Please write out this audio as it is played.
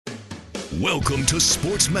Welcome to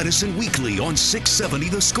Sports Medicine Weekly on 670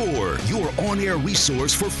 The Score, your on-air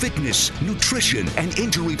resource for fitness, nutrition, and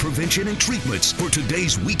injury prevention and treatments for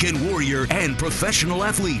today's weekend warrior and professional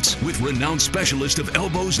athletes. With renowned specialist of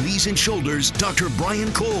elbows, knees, and shoulders, Dr.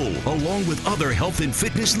 Brian Cole, along with other health and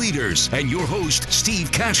fitness leaders, and your host,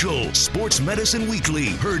 Steve Cashel. Sports Medicine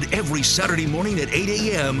Weekly, heard every Saturday morning at 8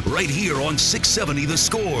 a.m. right here on 670 The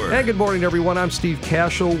Score. And good morning, everyone. I'm Steve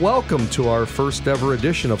Cashel. Welcome to our first ever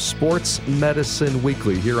edition of Sports Medicine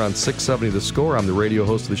Weekly here on 670 The Score. I'm the radio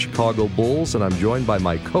host of the Chicago Bulls, and I'm joined by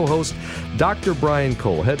my co-host, Dr. Brian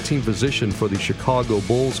Cole, head team physician for the Chicago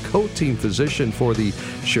Bulls, co-team physician for the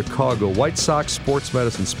Chicago White Sox, sports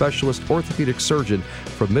medicine specialist, orthopedic surgeon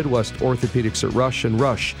from Midwest Orthopedics at Rush and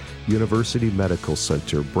Rush University Medical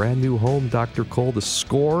Center. Brand new home, Dr. Cole. The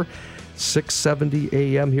Score, 6:70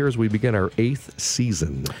 a.m. here as we begin our 8th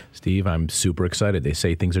season. Steve, I'm super excited. They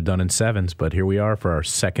say things are done in sevens, but here we are for our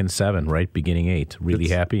second 7, right? Beginning 8. Really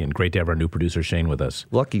happy and great to have our new producer, Shane, with us.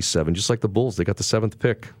 Lucky 7, just like the Bulls. They got the 7th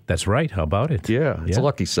pick. That's right. How about it? Yeah, it's a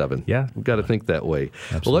lucky 7. Yeah. We've got to think that way.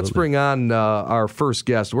 Absolutely. Well, let's bring on our first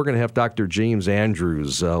guest. We're going to have Dr. James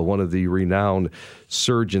Andrews, one of the renowned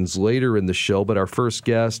surgeons, later in the show. But our first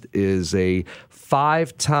guest is a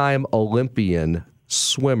 5-time Olympian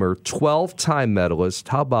swimmer, 12-time medalist.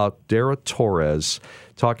 How about Dara Torres,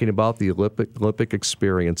 talking about the Olympic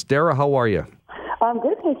experience. Dara, how are you? I'm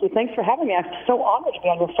good, thank you. Thanks for having me. I'm so honored to be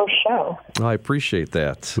on your first show. I appreciate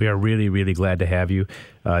that. We are really, really glad to have you.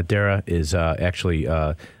 Dara is actually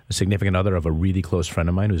a significant other of a really close friend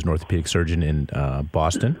of mine who's an orthopedic surgeon in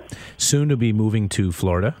Boston. Soon to be moving to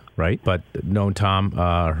Florida, right? But known Tom,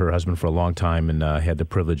 her husband, for a long time, and had the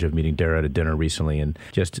privilege of meeting Dara at a dinner recently, and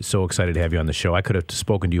just so excited to have you on the show. I could have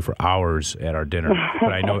spoken to you for hours at our dinner,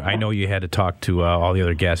 but I know you had to talk to all the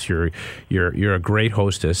other guests. You're a great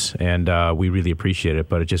hostess, and we really appreciate it.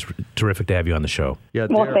 But it's just terrific to have you on the show. Yeah,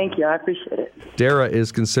 Well, Dara, thank you. I appreciate it. Dara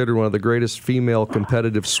is considered one of the greatest female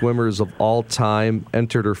competitive swimmers of all time.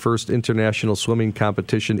 Entered her first international swimming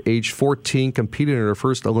competition age 14, competed in her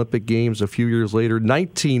first Olympic Games a few years later,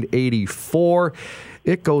 1984.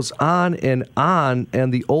 It goes on, and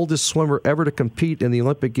the oldest swimmer ever to compete in the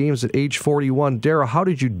Olympic Games at age 41. Dara, how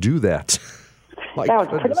did you do that? I was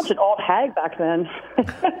pretty much an old hag back then.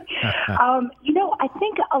 I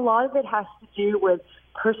think a lot of it has to do with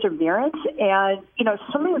perseverance, and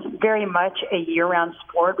swimming is very much a year-round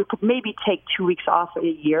sport. We could maybe take 2 weeks off a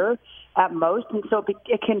year at most, and so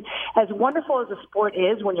it can, as wonderful as a sport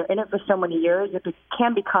is, when you're in it for so many years, it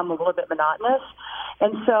can become a little bit monotonous.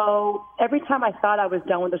 And so every time I thought I was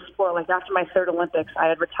done with the sport, like after my third Olympics, I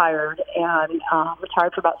had retired and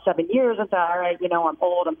retired for about 7 years. I thought, all right, I'm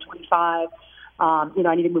old, I'm 25.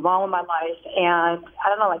 I need to move on with my life. And I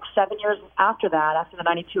don't know, like 7 years after that, after the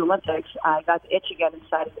 92 Olympics, I got the itch again and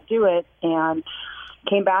decided to do it, and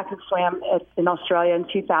came back and swam in Australia in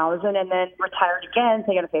 2000, and then retired again,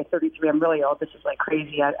 thinking, okay, 33, I'm really old. This is like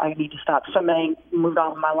crazy. I need to stop swimming. Moved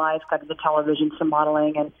on with my life, got into television, some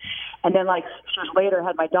modeling, and then like 6 years later,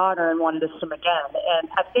 had my daughter and wanted to swim again. And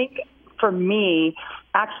I think for me,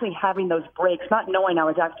 actually having those breaks, not knowing I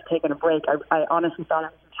was actually taking a break, I honestly thought I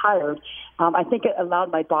was retired. I think it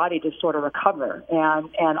allowed my body to sort of recover.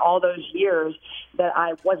 And all those years that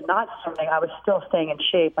I was not swimming, I was still staying in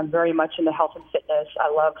shape. I'm very much into health and fitness. I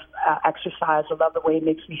love exercise. I love the way it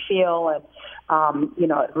makes me feel, and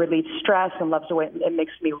it relieves stress, and loves the way it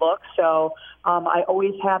makes me look. So I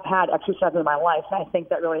always have had exercise in my life, and I think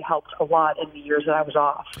that really helped a lot in the years that I was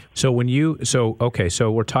off. So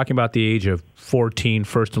so we're talking about the age of 14,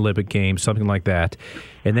 first Olympic Games, something like that,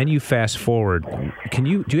 and then you fast forward.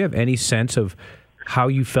 Do you have any sense of how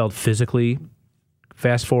you felt physically?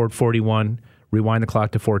 Fast forward 41, rewind the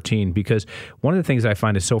clock to 14, because one of the things I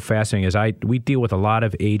find is so fascinating is we deal with a lot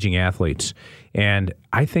of aging athletes, and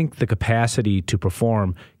I think the capacity to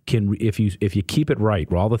perform can, if you keep it right,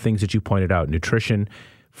 all the things that you pointed out, nutrition,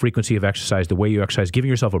 frequency of exercise, the way you exercise, giving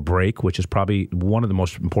yourself a break, which is probably one of the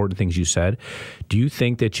most important things you said. Do you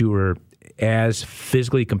think that you were as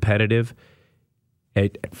physically competitive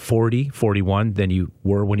at 40, 41 than you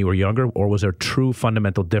were when you were younger, or was there a true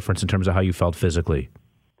fundamental difference in terms of how you felt physically?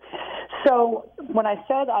 So when I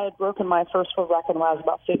said I had broken my first world record when I was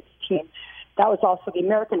about 15, that was also the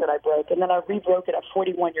American that I broke, and then I rebroke it at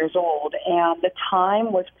 41 years old, and the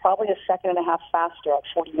time was probably a second and a half faster at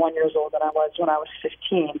 41 years old than I was when I was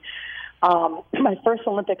 15. my first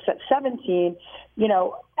Olympics at 17, you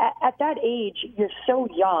know, at that age, you're so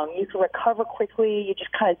young. You can recover quickly. You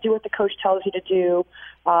just kind of do what the coach tells you to do.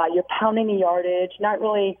 You're pounding the yardage, not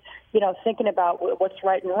really, you know, thinking about what's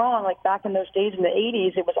right and wrong. Like back in those days in the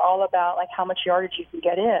 80s, it was all about like how much yardage you can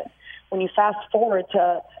get in. When you fast forward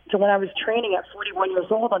to when I was training at 41 years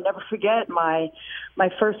old, I'll never forget my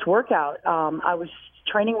first workout. I was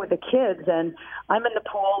training with the kids, and I'm in the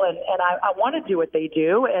pool, and I want to do what they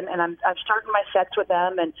do, and I'm starting my sets with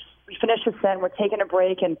them, and we finish the set, and we're taking a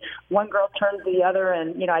break, and one girl turns to the other,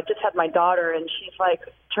 and, you know, I just had my daughter, and she's like,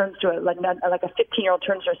 turns to it, like a 15-year-old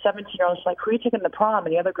turns to a 17-year-old, she's like, who are you taking to the prom?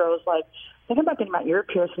 And the other girl is like, thinking about getting my ear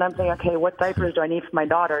pierced, and I'm thinking, okay, what diapers do I need for my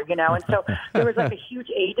daughter, you know? And so there was like a huge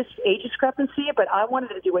age discrepancy, but I wanted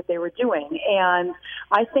to do what they were doing. And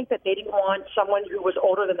I think that they didn't want someone who was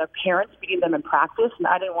older than their parents beating them in practice, and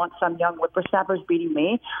I didn't want some young whippersnappers beating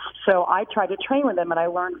me. So I tried to train with them, and I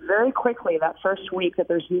learned very quickly that first week that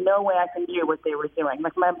there's no way I can do what they were doing.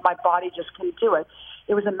 Like my body just couldn't do it.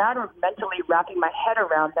 It was a matter of mentally wrapping my head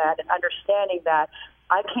around that and understanding that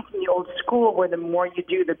I came from the old school where the more you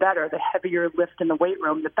do, the better. The heavier lift in the weight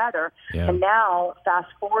room, the better. Yeah. And now, fast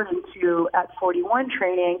forward into at 41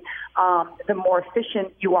 training, the more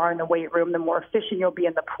efficient you are in the weight room, the more efficient you'll be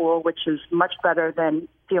in the pool, which is much better than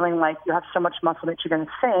feeling like you have so much muscle that you're going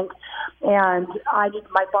to sink. And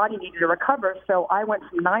my body needed to recover, so I went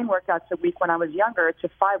from 9 workouts a week when I was younger to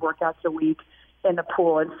 5 workouts a week in the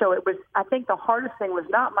pool. And so it was, I think the hardest thing was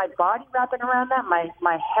not my body wrapping around that, my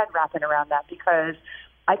head wrapping around that, because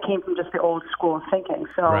I came from just the old school of thinking.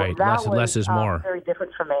 So right. that less is more. Very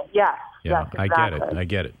different for me. Yes. Yeah, yes, exactly. I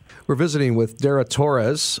get it. We're visiting with Dara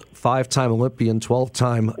Torres, 5-time Olympian,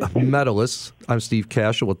 12-time medalist. I'm Steve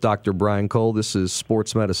Cashel with Dr. Brian Cole. This is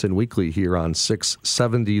Sports Medicine Weekly here on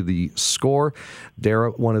 670 The Score.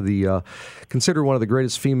 Dara, considered one of the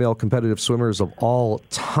greatest female competitive swimmers of all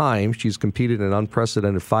time. She's competed in an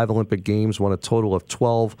unprecedented 5 Olympic Games, won a total of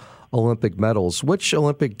 12 Olympic medals. Which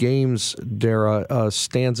Olympic Games, Dara,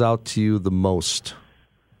 stands out to you the most?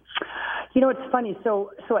 You know, it's funny.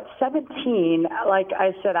 So at 17, like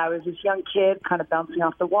I said, I was this young kid kind of bouncing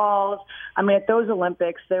off the walls. I mean, at those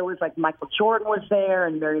Olympics, there was like Michael Jordan was there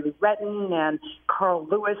and Mary Lou Retton and Carl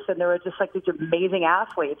Lewis, and there were just like these amazing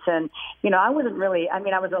athletes. And, you know, I was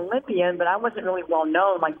an Olympian, but I wasn't really well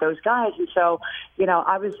known like those guys. And so, you know,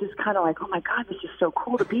 I was just kind of like, oh my God, this is so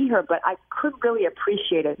cool to be here. But I couldn't really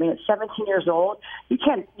appreciate it. I mean, at 17 years old, you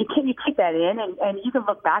take that in and you can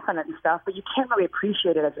look back on it and stuff, but you can't really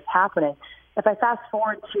appreciate it as it's happening. If I fast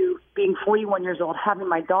forward to being 41 years old, having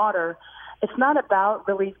my daughter, it's not about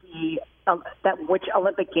really which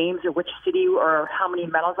Olympic Games or which city or how many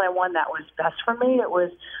medals I won that was best for me. It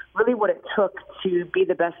was really what it took to be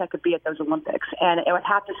the best I could be at those Olympics. And I would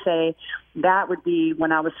have to say that would be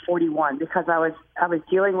when I was 41, because I was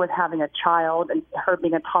dealing with having a child and her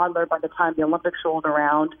being a toddler by the time the Olympics rolled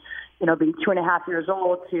around. You know, being 2.5 years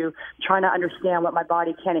old, to trying to understand what my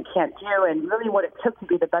body can and can't do, and really what it took to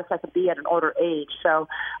be the best I could be at an older age. So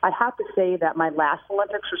I have to say that my last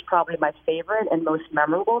Olympics was probably my favorite and most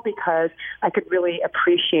memorable, because I could really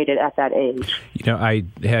appreciate it at that age. You know, I've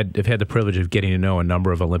had the privilege of getting to know a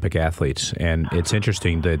number of Olympic athletes, and it's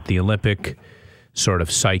interesting that the Olympic sort of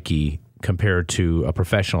psyche compared to a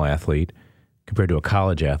professional athlete, compared to a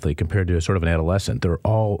college athlete, compared to a sort of an adolescent, they're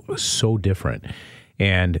all so different.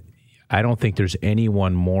 And I don't think there's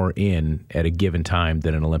anyone more in at a given time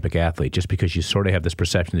than an Olympic athlete, just because you sort of have this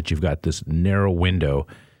perception that you've got this narrow window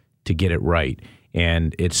to get it right.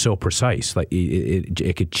 And it's so precise. Like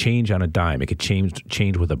it could change on a dime. It could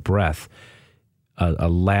change with a breath, a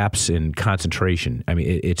lapse in concentration. I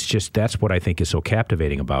mean, it's just, that's what I think is so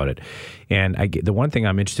captivating about it. And the one thing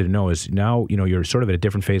I'm interested to know is now, you know, you're sort of at a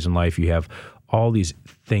different phase in life. You have all these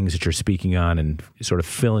things that you're speaking on and sort of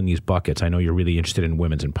filling these buckets. I know you're really interested in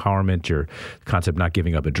women's empowerment, your concept Not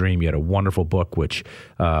Giving Up a Dream. You had a wonderful book, which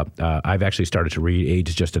I've actually started to read, Age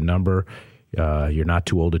is Just a Number. You're Not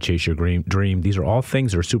Too Old to Chase Your Dream. These are all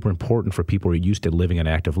things that are super important for people who are used to living an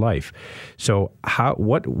active life. So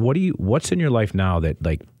what's in your life now that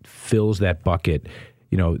like fills that bucket?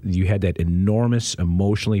 You know, you had that enormous,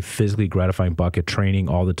 emotionally, physically gratifying bucket, training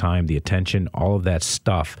all the time, the attention, all of that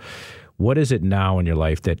stuff. What is it now in your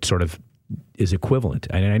life that sort of is equivalent?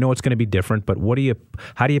 And I know it's going to be different, but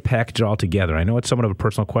how do you package it all together? I know it's somewhat of a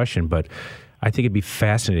personal question, but I think it'd be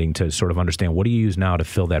fascinating to sort of understand, what do you use now to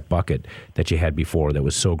fill that bucket that you had before that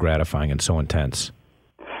was so gratifying and so intense?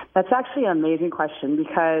 That's actually an amazing question,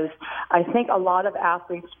 because I think a lot of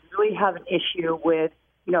athletes really have an issue with,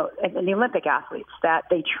 you know, and the Olympic athletes, that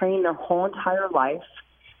they train their whole entire life.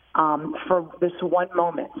 for this one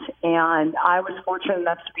moment. And I was fortunate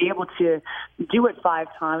enough to be able to do it 5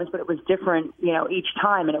 times, but it was different, each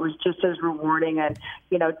time. And it was just as rewarding and,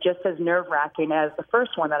 just as nerve-wracking as the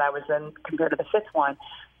first one that I was in compared to the 5th one.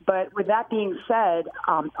 But with that being said,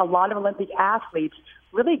 a lot of Olympic athletes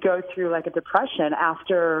really go through like a depression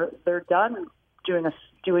after they're done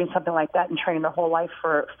doing something like that and training their whole life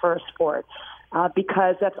for a sport.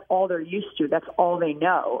 Because that's all they're used to. That's all they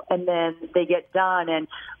know. And then they get done. And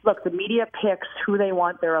look, the media picks who they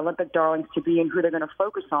want their Olympic darlings to be and who they're going to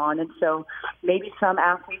focus on. And so maybe some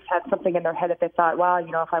athletes had something in their head that they thought, well,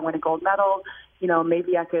 if I win a gold medal,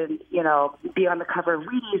 maybe I could, be on the cover of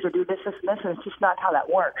Wheaties or do this, and this. And it's just not how that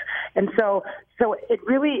works. And so it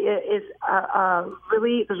really is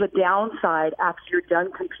there's a downside after you're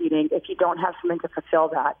done competing if you don't have something to fulfill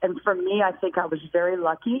that. And for me, I think I was very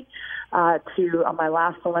lucky to my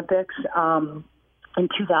last Olympics. In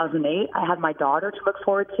 2008, I had my daughter to look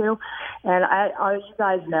forward to, and you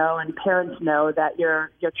guys know, and parents know that your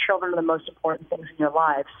children are the most important things in your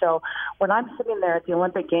life. So when I'm sitting there at the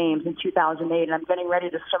Olympic Games in 2008, and I'm getting ready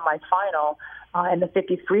to swim my final in the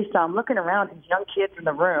 50 freestyle, I'm looking around at these young kids in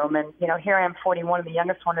the room, and here I am, 41, and the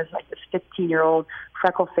youngest one is like this 15-year-old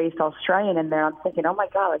freckle-faced Australian in there. I'm thinking, oh my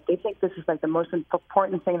God, like they think this is like the most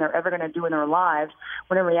important thing they're ever going to do in their lives,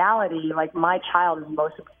 when in reality, like my child is the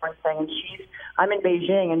most important thing, and I'm in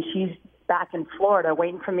Beijing and she's back in Florida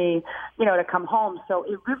waiting for me, to come home. So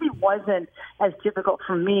it really wasn't as difficult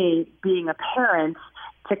for me being a parent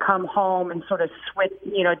to come home and sort of switch,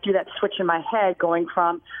 do that switch in my head, going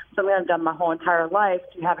from something I've done my whole entire life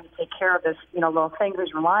to having to take care of this, little thing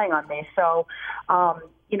who's relying on me. So,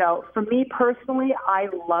 for me personally, I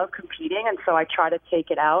love competing, and so I try to take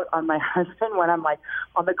it out on my husband when I'm like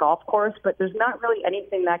on the golf course, but there's not really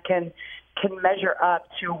anything that can measure up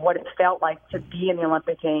to what it felt like to be in the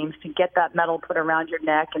Olympic Games, to get that medal put around your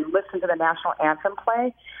neck and listen to the national anthem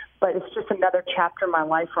play. But it's just another chapter in my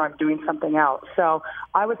life where I'm doing something else. So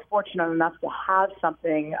I was fortunate enough to have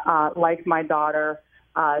something like my daughter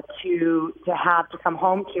to come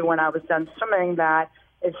home to when I was done swimming that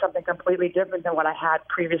is something completely different than what I had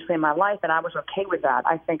previously in my life, and I was okay with that.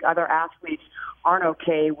 I think other athletes aren't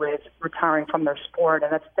okay with retiring from their sport,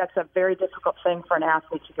 and that's a very difficult thing for an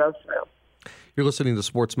athlete to go through. You're listening to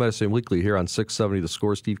Sports Medicine Weekly here on 670 The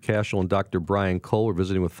Score. Steve Cashel and Dr. Brian Cole. We're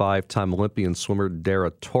visiting with 5-time Olympian swimmer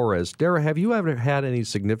Dara Torres. Dara, have you ever had any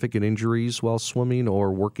significant injuries while swimming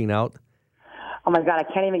or working out? Oh, my God, I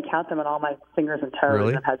can't even count them on all my fingers and toes.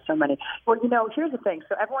 Really? I've had so many. Well, here's the thing.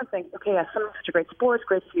 So everyone thinks, okay, swimming's such a great sport. It's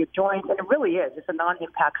great for your joints, and it really is. It's a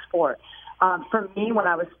non-impact sport. For me, when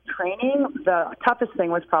I was training, the toughest thing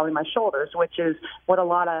was probably my shoulders, which is what a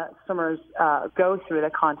lot of swimmers go through, the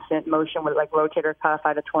constant motion with like rotator cuff. I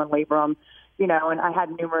had a torn labrum, and I had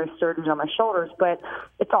numerous surgeries on my shoulders. But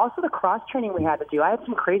it's also the cross-training we had to do. I had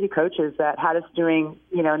some crazy coaches that had us doing,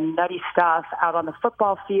 nutty stuff out on the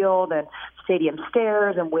football field and stadium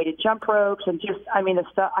stairs and weighted jump ropes and just, the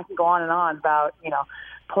stuff, I can go on and on about,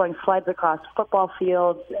 pulling sleds across football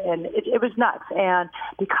fields, and it was nuts. And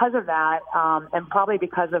because of that, and probably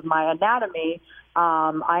because of my anatomy,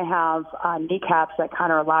 I have kneecaps that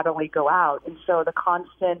kind of laterally go out. And so the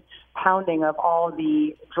constant pounding of all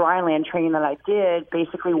the dry land training that I did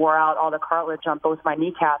basically wore out all the cartilage on both my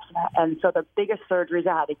kneecaps. And so the biggest surgeries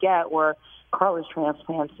I had to get were cartilage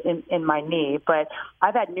transplants in my knee. But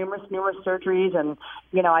I've had numerous surgeries, and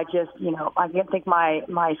I didn't think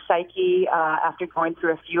my psyche after going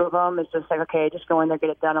through a few of them is just like, okay, just go in there, get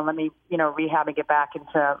it done, and let me rehab and get back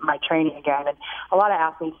into my training again. And a lot of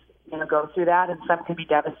athletes go through that, and some can be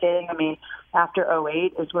devastating. After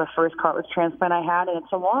 2008 is the first cartilage transplant I had, and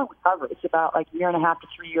it's a long recovery. It's about like 1.5 to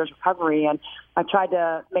 3 years recovery, and I tried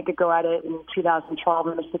to make a go at it in 2012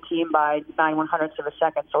 and missed the team by 9/100ths of a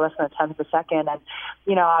second, so less than a tenth of a second. And,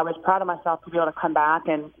 I was proud of myself to be able to come back,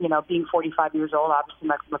 and, being 45 years old, obviously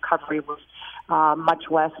my recovery was much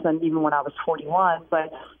less than even when I was 41.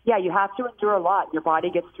 But, yeah, you have to endure a lot. Your body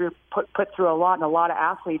gets put through a lot, and a lot of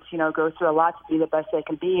athletes, go through a lot to be the best they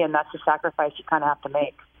can be, and that's the sacrifice you kind of have to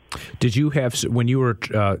make. Did you have, when you were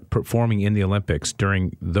performing in the Olympics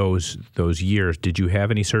during those years, did you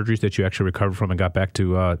have any surgeries that you actually recovered from and got back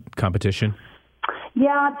to competition?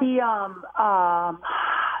 Yeah,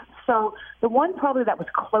 so the one probably that was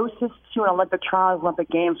closest to an Olympic trial, Olympic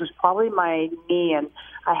Games, was probably my knee, and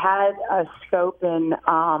I had a scope in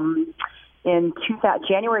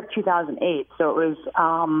January of 2008. So it was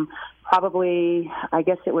probably, I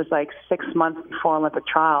guess it was like 6 months before Olympic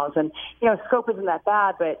trials. And, scope isn't that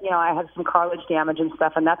bad, but, I had some cartilage damage and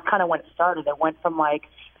stuff, and that's kind of when it started. It went from like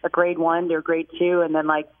a grade 1 to a grade 2, and then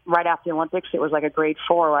like right after the Olympics, it was like a grade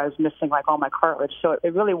 4 where I was missing like all my cartilage. So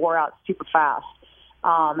it really wore out super fast.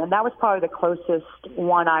 And that was probably the closest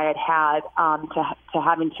one I had to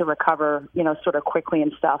having to recover, sort of quickly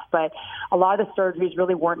and stuff. But a lot of the surgeries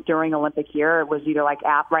really weren't during Olympic year. It was either like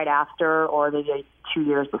right after or the 2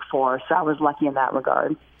 years before. So I was lucky in that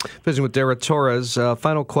regard. Visiting with Dara Torres.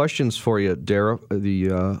 Final questions for you, Dara,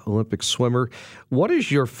 the Olympic swimmer. What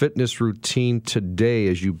is your fitness routine today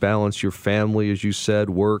as you balance your family, as you said,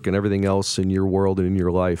 work and everything else in your world and in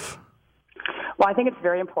your life? Well, I think it's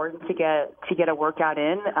very important to get a workout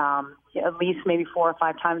in, at least maybe 4 or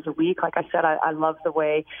 5 times a week. Like I said, I love the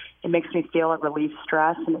way it makes me feel. It relieves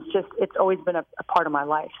stress, and it's always been a part of my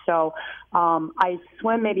life. So I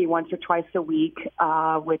swim maybe once or twice a week,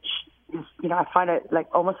 which is, I find it like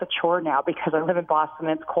almost a chore now because I live in Boston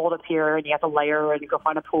and it's cold up here and you have to layer and you go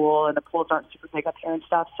find a pool and the pools aren't super big up here and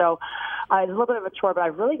stuff. So it's a little bit of a chore, but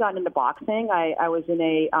I've really gotten into boxing. I was in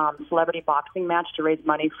a celebrity boxing match to raise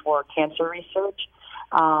money for cancer research.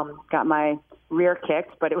 Got my rear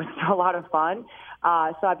kicked, but it was still a lot of fun.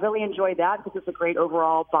 So I've really enjoyed that because it's a great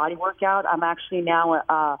overall body workout. I'm actually now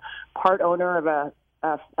a part owner of a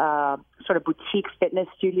sort of boutique fitness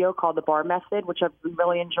studio called the Bar Method, which I've been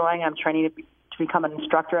really enjoying. I'm training to become an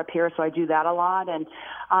instructor up here, so I do that a lot. And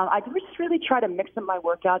I just really try to mix up my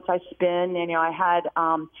workouts. I spin, and I had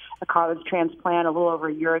a cartilage transplant a little over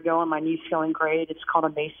a year ago, and my knee's feeling great. It's called a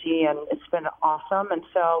Macy, and it's been awesome. And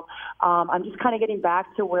so I'm just kind of getting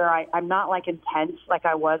back to where I'm not like intense like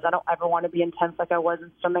I was. I don't ever want to be intense like I was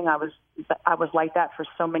in swimming. I was like that for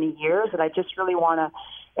so many years, and I just really want to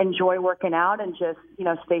enjoy working out and just,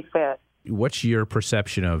 stay fit. What's your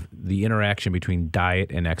perception of the interaction between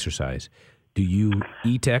diet and exercise? Do you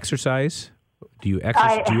eat to exercise? Do you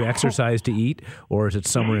exercise to eat, or is it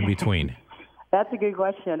somewhere in between? That's a good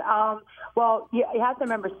question. Well, you have to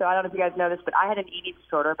remember, so I don't know if you guys know this, but I had an eating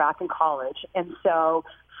disorder back in college, and so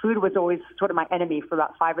food was always sort of my enemy for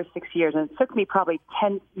about 5 or 6 years, and it took me probably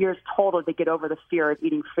 10 years total to get over the fear of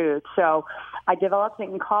eating food. So I developed it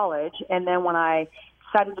in college, and then when I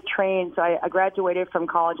decided to train, so I graduated from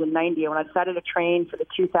college in 90, and when I decided to train for the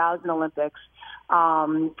 2000 Olympics,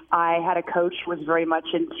 I had a coach who was very much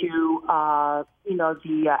into,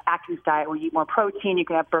 the Atkins diet where you eat more protein, you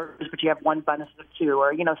can have burgers, but you have one bun instead of 2,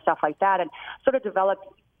 or, stuff like that, and sort of developed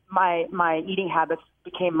my eating habits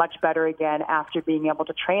became much better again after being able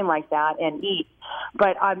to train like that and eat.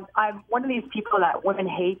 But I'm one of these people that women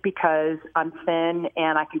hate because I'm thin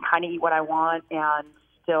and I can kind of eat what I want and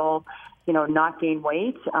still not gain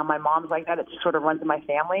weight. My mom's like that. It just sort of runs in my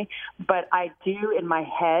family. But I do in my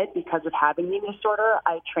head, because of having the eating disorder,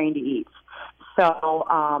 I train to eat. So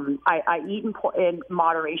I eat in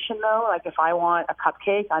moderation, though. Like if I want a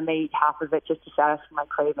cupcake, I may eat half of it just to satisfy my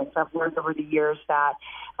cravings. I've learned over the years that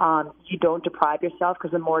you don't deprive yourself,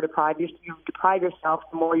 because the more you deprive yourself,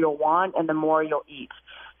 the more you'll want and the more you'll eat.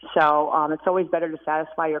 So it's always better to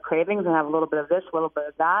satisfy your cravings and have a little bit of this, a little bit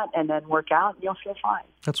of that, and then work out, and you'll feel fine.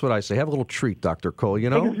 That's what I say. Have a little treat, Dr. Cole,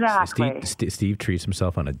 Exactly. Steve treats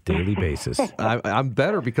himself on a daily basis. I'm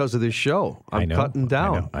better because of this show. I'm cutting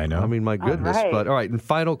down. I know. I mean, my goodness. All right. But all right, and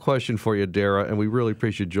final question for you, Dara, and we really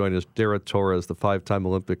appreciate you joining us. Dara Torres, the 5-time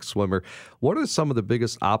Olympic swimmer. What are some of the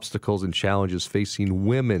biggest obstacles and challenges facing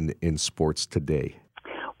women in sports today?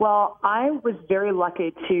 Well, I was very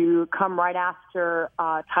lucky to come right after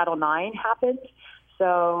Title IX happened.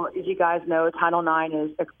 So as you guys know, Title IX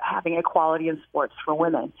is having equality in sports for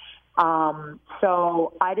women.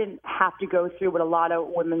 So I didn't have to go through what a lot of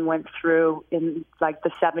women went through in like the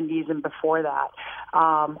 70s and before that.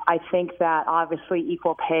 I think that obviously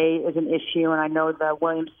equal pay is an issue, and I know the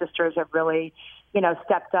Williams sisters have really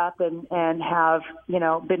stepped up and have,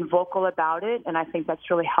 been vocal about it. And I think that's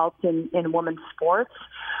really helped in women's sports.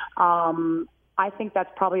 I think that's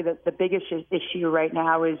probably the biggest issue right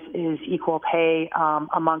now is equal pay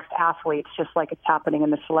amongst athletes, just like it's happening in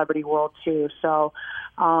the celebrity world too. So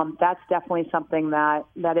that's definitely something that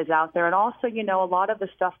is out there. And also, a lot of the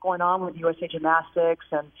stuff going on with USA Gymnastics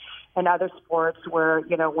and other sports where,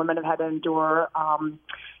 women have had to endure,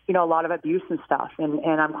 a lot of abuse and stuff. And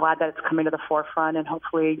I'm glad that it's coming to the forefront, and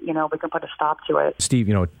hopefully, we can put a stop to it. Steve,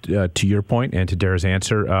 to your point and to Dara's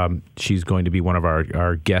answer, she's going to be one of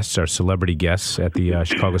our guests, our celebrity guests at the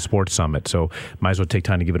Chicago Sports Summit. So might as well take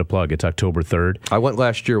time to give it a plug. It's October 3rd. I went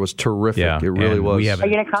last year. It was terrific. Yeah, it really was. Are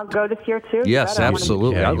you going to go this year too? Yes,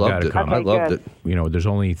 absolutely. I loved it. Okay, I loved it. There's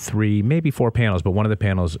only 3, maybe 4 panels, but one of the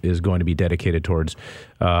panels is going to be dedicated towards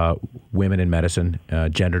women in medicine,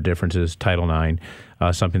 gender differences, Title IX,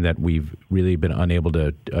 something that we've really been unable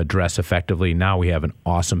to address effectively. Now we have an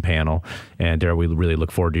awesome panel, and Dara, we really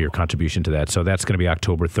look forward to your contribution to that. So that's going to be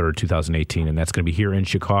October 3rd, 2018, and that's going to be here in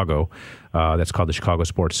Chicago. That's called the Chicago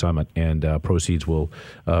Sports Summit, and proceeds will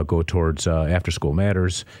go towards After School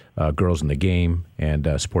Matters, Girls in the Game, and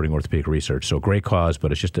supporting orthopedic research. So great cause,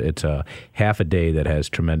 but it's a half a day that has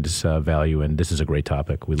tremendous value, and this is a great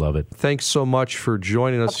topic. We love it. Thanks so much for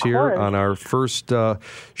joining us here on our first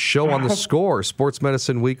show on The Score, Sports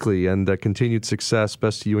Medicine Weekly, and continued success.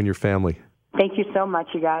 Best to you and your family. Thank you so much,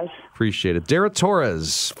 you guys. Appreciate it. Dara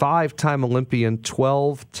Torres, 5-time Olympian,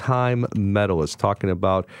 12-time medalist, talking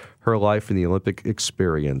about her life in the Olympic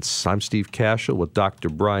experience. I'm Steve Cashel with Dr.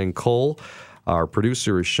 Brian Cole. Our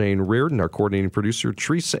producer is Shane Reardon. Our coordinating producer,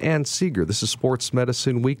 Teresa Ann Seeger. This is Sports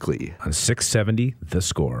Medicine Weekly on 670 The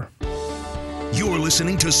Score. You're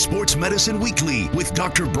listening to Sports Medicine Weekly with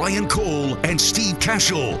Dr. Brian Cole and Steve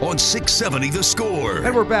Cashel on 670 The Score.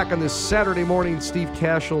 And we're back on this Saturday morning. Steve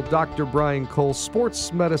Cashel, Dr. Brian Cole,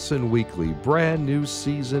 Sports Medicine Weekly. Brand new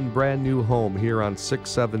season, brand new home here on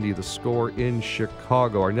 670 The Score in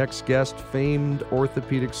Chicago. Our next guest, famed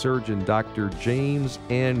orthopedic surgeon, Dr. James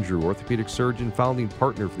Andrew, orthopedic surgeon, founding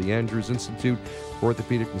partner for the Andrews Institute for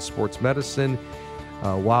Orthopedic and Sports Medicine.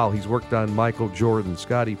 Wow, he's worked on Michael Jordan,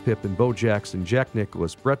 Scottie Pippen, Bo Jackson, Jack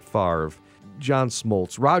Nicklaus, Brett Favre, John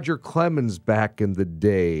Smoltz, Roger Clemens back in the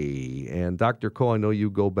day. And Dr. Cole, I know you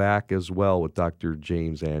go back as well with Dr.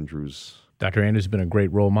 James Andrews. Dr. Andrews has been a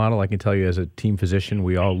great role model. I can tell you as a team physician,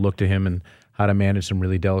 we all look to him and how to manage some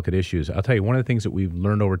really delicate issues. I'll tell you, one of the things that we've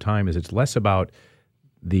learned over time is it's less about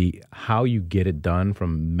how you get it done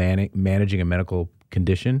from managing a medical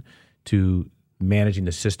condition to managing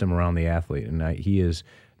the system around the athlete. And he is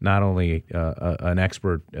not only an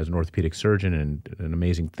expert as an orthopedic surgeon and an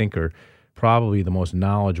amazing thinker, probably the most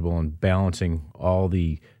knowledgeable in balancing all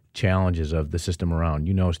the challenges of the system around.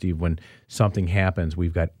 Steve, when something happens,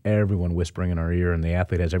 we've got everyone whispering in our ear, and the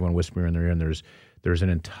athlete has everyone whispering in their ear, and there's an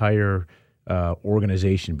entire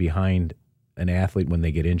organization behind an athlete when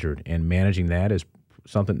they get injured. And managing that is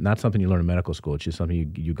not something you learn in medical school. It's just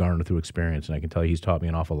something you garner through experience, and I can tell you he's taught me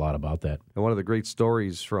an awful lot about that. And one of the great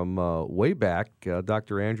stories from way back,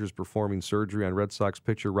 Dr. Andrews performing surgery on Red Sox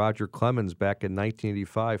pitcher Roger Clemens back in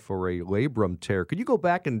 1985 for a labrum tear. Could you go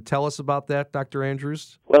back and tell us about that, Dr.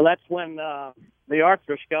 Andrews? Well, that's when the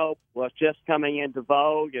arthroscope was just coming into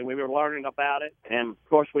vogue, and we were learning about it. And, of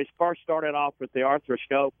course, we first started off with the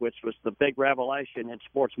arthroscope, which was the big revelation in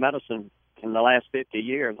sports medicine in the last 50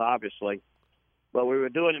 years, obviously. But we were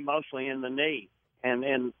doing it mostly in the knee. And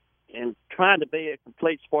in trying to be a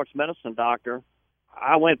complete sports medicine doctor,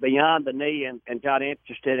 I went beyond the knee and got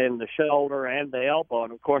interested in the shoulder and the elbow.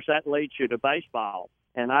 And, of course, that leads you to baseball.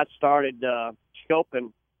 And I started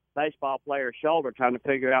scoping baseball players' shoulder, trying to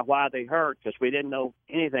figure out why they hurt, because we didn't know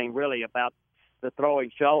anything really about the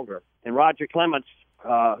throwing shoulder. And Roger Clemens,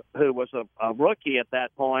 who was a rookie at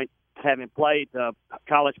that point, having played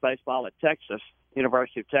college baseball at Texas,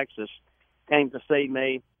 University of Texas, came to see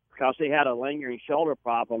me because he had a lingering shoulder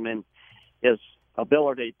problem, and his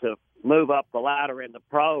ability to move up the ladder in the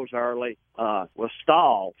pros early was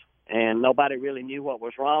stalled, and nobody really knew what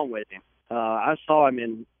was wrong with him. I saw him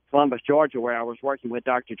in Columbus, Georgia, where I was working with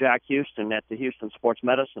Dr. Jack Houston at the Houston Sports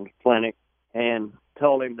Medicine Clinic, and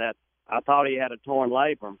told him that I thought he had a torn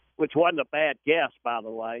labrum, which wasn't a bad guess, by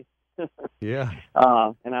the way. Yeah.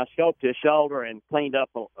 And I scoped his shoulder and cleaned up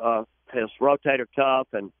his rotator cuff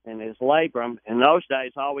and his labrum. In those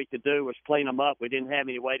days, all we could do was clean them up. We didn't have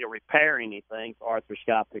any way to repair anything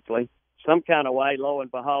arthroscopically. Some kind of way, lo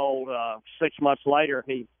and behold, 6 months later,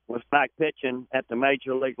 he was back pitching at the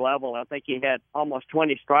major league level. I think he had almost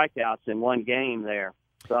 20 strikeouts in one game there.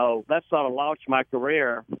 So that sort of launched my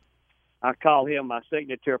career. I call him my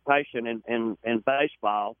signature patient in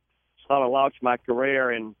baseball. Sort of launched my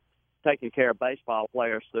career in taking care of baseball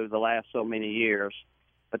players through the last so many years.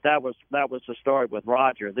 But that was the story with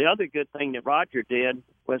Roger. The other good thing that Roger did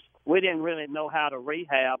was we didn't really know how to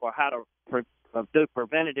rehab or how to do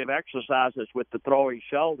preventative exercises with the throwing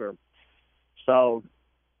shoulder. So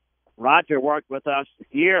Roger worked with us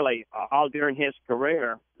yearly all during his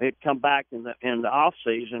career. He'd come back in the off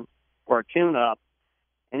season for a tune-up,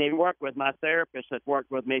 And he worked with my therapist that worked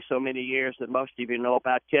with me so many years that most of you know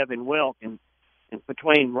about, Kevin Wilk. And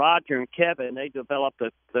between Roger and Kevin, they developed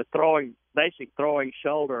the basic throwing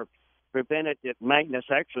shoulder preventative maintenance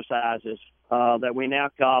exercises that we now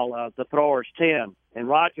call the Throwers 10. And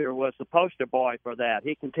Roger was the poster boy for that.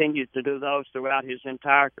 He continued to do those throughout his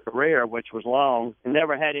entire career, which was long, and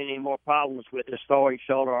never had any more problems with his throwing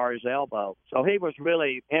shoulder or his elbow. So he was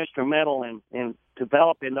really instrumental in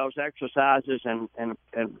developing those exercises and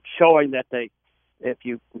showing that if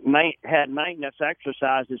you had maintenance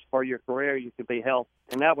exercises for your career, you could be healthy.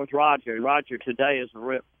 And that was Roger. Roger today is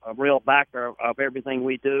a real backer of everything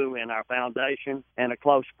we do in our foundation and a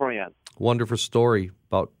close friend. Wonderful story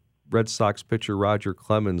about Red Sox pitcher Roger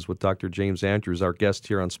Clemens with Dr. James Andrews, our guest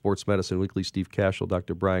here on Sports Medicine Weekly, Steve Cashel,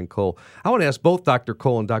 Dr. Brian Cole. I want to ask both Dr.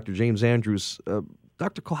 Cole and Dr. James Andrews,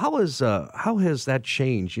 Dr. Cole, how has that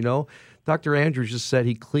changed? You know, Dr. Andrews just said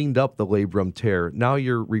he cleaned up the labrum tear. Now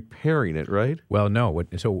you're repairing it, right? Well, no.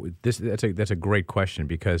 So that's a great question,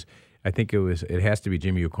 because I think it has to be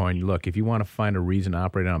Jimmy Aucoin. Look, if you want to find a reason to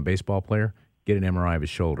operate on a baseball player, get an MRI of his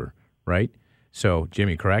shoulder, right? So,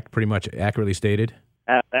 Jimmy, correct? Pretty much accurately stated?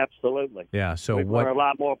 Absolutely. Yeah. So we've learned a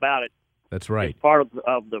lot more about it. That's right. It's part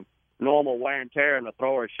of the normal wear and tear in the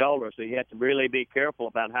thrower's shoulder, so you have to really be careful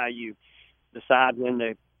about how you decide when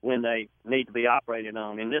they need to be operated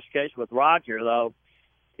on. In this case with Roger, though,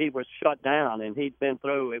 he was shut down, and he'd been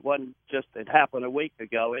through. It wasn't just it happened a week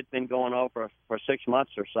ago. It'd been going on for 6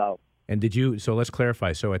 months or so. And did you? So let's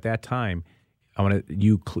clarify. So at that time, did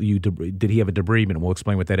he have a debridement? We'll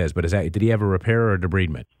explain what that is. But did he have a repair or a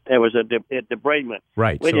debridement? There was a debridement.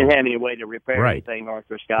 Right. We didn't have any way to repair anything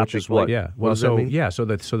arthroscopically. Which is what? Yeah. Well,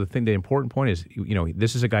 the important point is,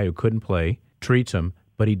 this is a guy who couldn't play, treats him,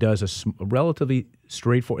 but he does a relatively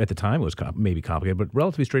straightforward, at the time it was maybe complicated, but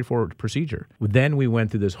relatively straightforward procedure. Then we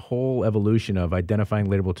went through this whole evolution of identifying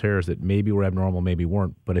labral tears that maybe were abnormal, maybe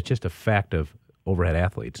weren't, but it's just a fact of overhead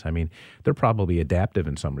athletes. I mean, they're probably adaptive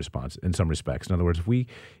in some respects. In other words,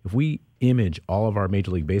 if we image all of our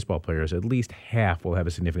Major League Baseball players, at least half will have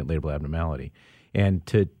a significant labral abnormality. And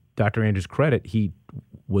to Dr. Andrews' credit, he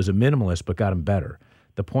was a minimalist but got him better.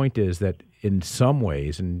 The point is that in some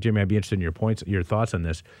ways, and Jimmy, I'd be interested in your thoughts on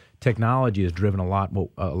this, technology has driven a lot. Well,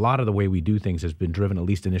 a lot of the way we do things has been driven, at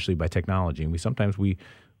least initially, by technology. And sometimes we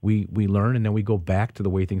learn and then we go back to the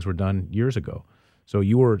way things were done years ago. So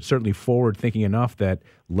you were certainly forward-thinking enough that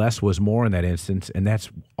less was more in that instance, and that's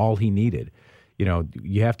all he needed.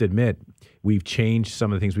 You have to admit, we've changed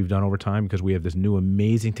some of the things we've done over time because we have this new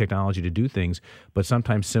amazing technology to do things, but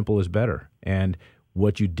sometimes simple is better. And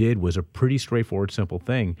what you did was a pretty straightforward, simple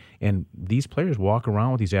thing. And these players walk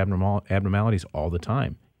around with these abnormalities all the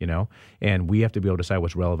time, and we have to be able to decide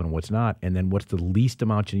what's relevant and what's not, and then what's the least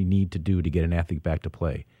amount you need to do to get an athlete back to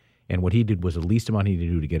play. And what he did was the least amount he needed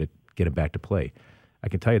to do to get it back to play. I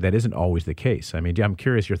can tell you that isn't always the case. I mean, I'm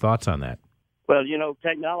curious your thoughts on that. Well,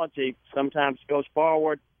 technology sometimes goes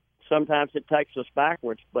forward, sometimes it takes us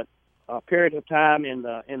backwards. But a period of time in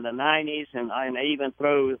the 90s and even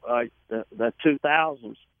through the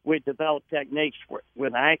 2000s, we developed techniques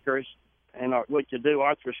with anchors, and we could do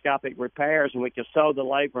arthroscopic repairs, and we could sew the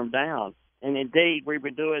labrum down. And indeed, we were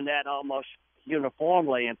doing that almost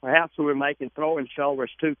uniformly, and perhaps we were making throwing shoulders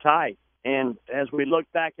too tight. And as we look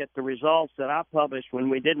back at the results that I published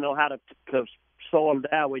when we didn't know how to sew them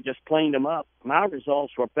down, we just cleaned them up. My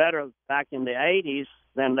results were better back in the 80s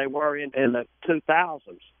than they were in the 2000s.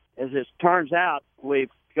 As it turns out, we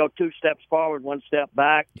go 2 steps forward, 1 step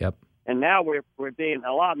back. Yep. And now we're being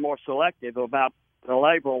a lot more selective about the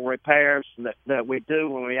labral repairs that we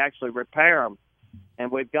do when we actually repair them.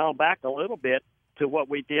 And we've gone back a little bit to what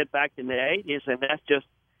we did back in the 80s, and that's just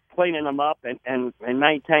cleaning them up and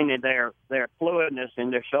maintaining their fluidness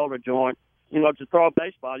in their shoulder joint. To throw a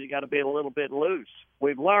baseball, you got to be a little bit loose.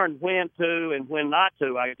 We've learned when to and when not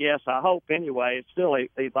to, I guess. I hope anyway. It's still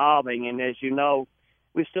evolving, and as you know,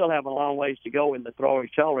 we still have a long ways to go in the throwing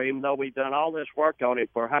shoulder, even though we've done all this work on it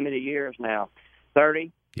for how many years now?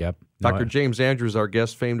 30? Yep. Dr. James Andrews, our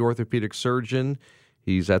guest, famed orthopedic surgeon.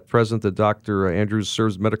 He's at present the Dr. Andrews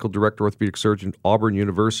serves medical director, orthopedic surgeon at Auburn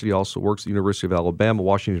University, also works at the University of Alabama,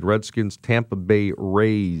 Washington Redskins, Tampa Bay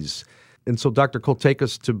Rays. And so, Dr. Cole, take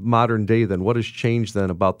us to modern day then. What has changed then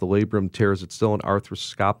about the labrum tear? Is it still an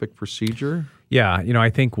arthroscopic procedure? Yeah, I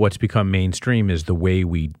think what's become mainstream is the way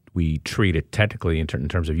we treat it technically in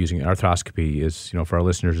terms of using arthroscopy is, for our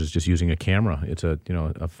listeners, is just using a camera. It's a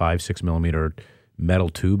 5-6 millimeter metal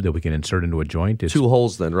tube that we can insert into a joint. It's 2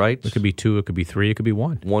 holes then, right? It could be 2, it could be 3, it could be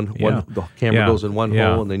 1. The camera goes in one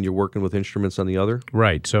hole, and then you're working with instruments on the other?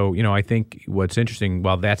 Right. So, I think what's interesting,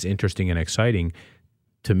 while that's interesting and exciting,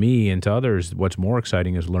 to me and to others, what's more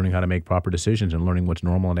exciting is learning how to make proper decisions and learning what's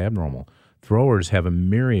normal and abnormal. Throwers have a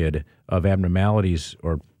myriad of abnormalities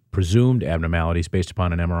or presumed abnormalities based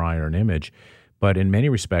upon an MRI or an image, but in many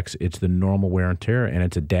respects, it's the normal wear and tear, and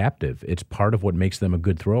it's adaptive. It's part of what makes them a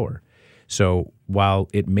good thrower. So while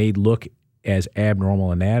it may look as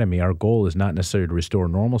abnormal anatomy, our goal is not necessarily to restore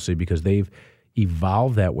normalcy because they've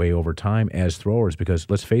evolved that way over time as throwers, because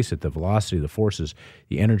let's face it, the velocity, the forces,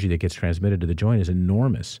 the energy that gets transmitted to the joint is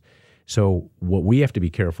enormous. So what we have to be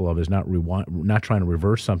careful of is not trying to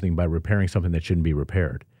reverse something by repairing something that shouldn't be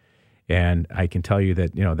repaired. And I can tell you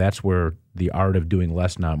that, that's where the art of doing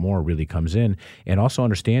less, not more really comes in, and also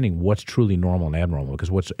understanding what's truly normal and abnormal,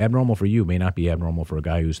 because what's abnormal for you may not be abnormal for a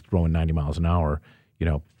guy who's throwing 90 miles an hour,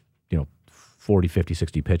 40, 50,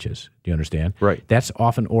 60 pitches. Do you understand? Right. That's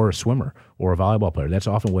often, or a swimmer or a volleyball player, that's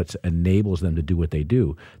often what enables them to do what they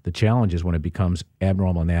do. The challenge is when it becomes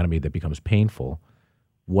abnormal anatomy that becomes painful,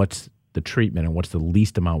 what's the treatment and what's the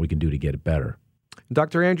least amount we can do to get it better?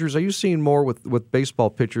 Dr. Andrews, are you seeing more with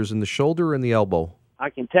baseball pitchers in the shoulder or in the elbow?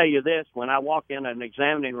 I can tell you this, when I walk in an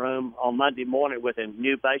examining room on Monday morning with a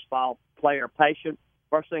new baseball player patient,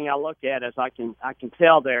 first thing I look at is I can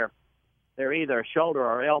tell they're either a shoulder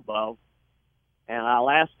or elbow. And I'll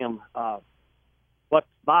ask them, what's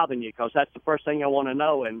bothering you? Because that's the first thing I want to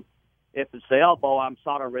know. And if it's the elbow, I'm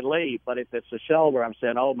sort of relieved. But if it's the shoulder, I'm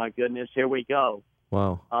saying, oh, my goodness, here we go.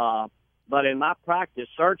 Wow. But in my practice,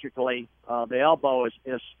 surgically, the elbow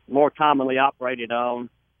is more commonly operated on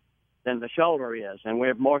than the shoulder is. And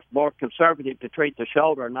we're more conservative to treat the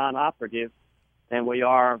shoulder non-operative than we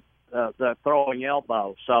are the throwing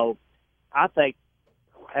elbow. So I think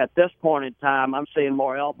at this point in time, I'm seeing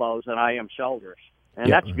more elbows than I am shoulders, and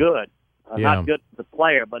that's good. Not good for the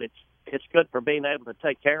player, but it's good for being able to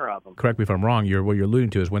take care of them. Correct me if I'm wrong. What you're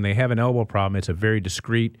alluding to is when they have an elbow problem, it's a very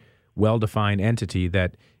discrete, well-defined entity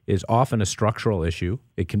that is often a structural issue.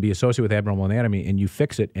 It can be associated with abnormal anatomy, and you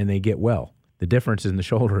fix it, and they get well. The difference in the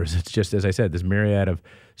shoulder is it's just, as I said, this myriad of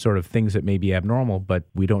sort of things that may be abnormal, but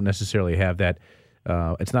we don't necessarily have that.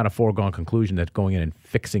 It's not a foregone conclusion that going in and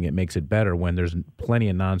fixing it makes it better when there's plenty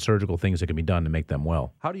of non-surgical things that can be done to make them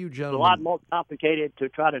well. How do you gentlemen... It's a lot more complicated to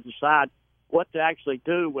try to decide what to actually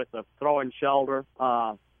do with the throwing shoulder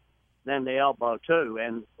than the elbow, too.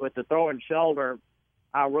 And with the throwing shoulder,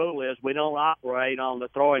 our rule is we don't operate on the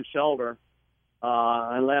throwing shoulder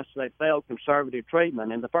unless they fail conservative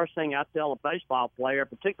treatment. And the first thing I tell a baseball player,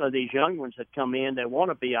 particularly these young ones that come in, they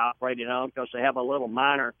want to be operated on because they have a little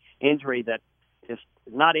minor injury that is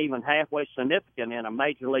not even halfway significant in a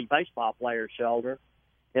Major League Baseball player's shoulder.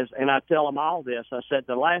 And I tell them all this. I said,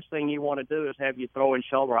 the last thing you want to do is have your throwing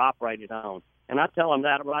shoulder operated on. And I tell them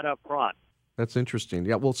that right up front. That's interesting.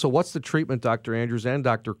 Yeah. Well, so what's the treatment, Dr. Andrews and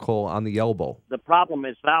Dr. Cole, on the elbow? The problem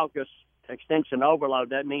is valgus extension overload.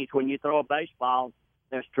 That means when you throw a baseball,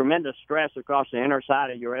 there's tremendous stress across the inner side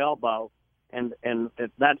of your elbow. And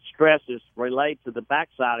that stress is relayed to the back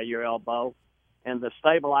side of your elbow. And the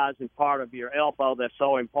stabilizing part of your elbow that's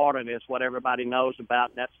so important is what everybody knows about,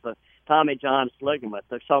 and that's the Tommy John's ligament,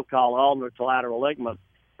 the so-called ulnar collateral ligament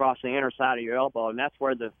across the inner side of your elbow. And that's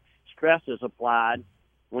where the stress is applied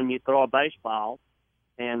when you throw a baseball.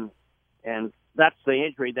 And that's the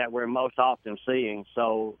injury that we're most often seeing.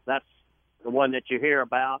 So that's the one that you hear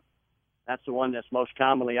about. That's the one that's most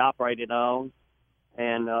commonly operated on.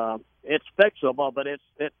 And it's fixable, but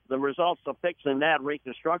the results of fixing that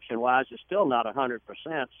reconstruction-wise is still not 100%.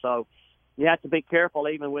 So you have to be careful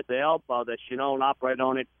even with the elbow that you don't operate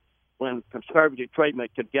on it when conservative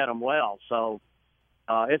treatment could get them well. So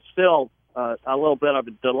it's still a little bit of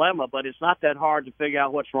a dilemma, but it's not that hard to figure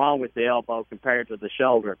out what's wrong with the elbow compared to the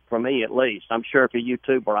shoulder, for me at least. I'm sure for you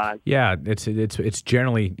too, Brian. Yeah, it's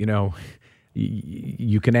generally,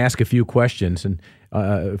 you can ask a few questions, and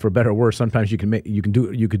for better or worse, sometimes you could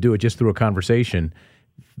do it just through a conversation,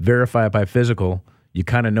 verify it by physical. You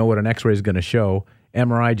kind of know what an X-ray is going to show.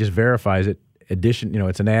 MRI just verifies it. It's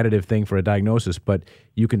an additive thing for a diagnosis, but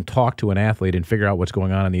you can talk to an athlete and figure out what's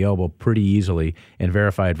going on in the elbow pretty easily and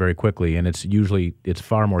verify it very quickly. And it's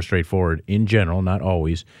far more straightforward in general, not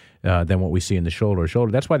always, than what we see in the shoulder.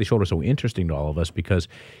 That's why the shoulder is so interesting to all of us, because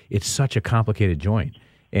it's such a complicated joint.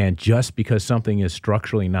 And just because something is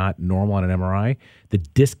structurally not normal on an MRI, the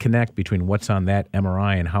disconnect between what's on that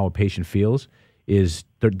MRI and how a patient feels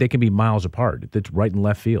they can be miles apart. It's right and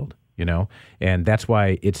left field, and that's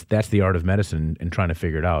why that's the art of medicine and trying to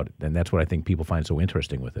figure it out. And that's what I think people find so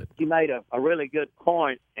interesting with it. You made a really good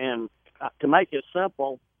point, and to make it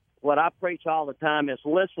simple, what I preach all the time is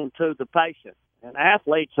listen to the patient. And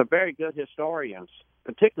athletes are very good historians,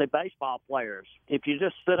 particularly baseball players. If you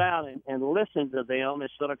just sit down and listen to them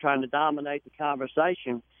instead of trying to dominate the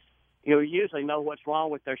conversation, you usually know what's wrong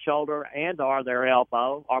with their shoulder and or their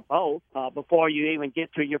elbow or both before you even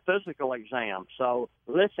get to your physical exam. So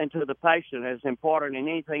listening to the patient is important in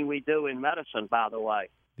anything we do in medicine, by the way.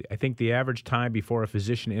 I think the average time before a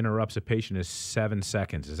physician interrupts a patient is 7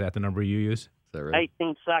 seconds. Is that the number you use? Is that right?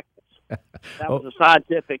 18 seconds. That was a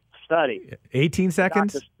scientific study. 18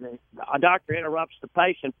 seconds? A doctor interrupts the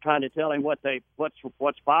patient trying to tell him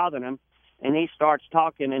what's bothering him, and he starts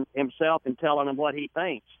talking himself and telling them what he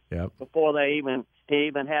thinks before he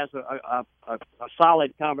even has a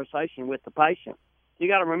solid conversation with the patient. You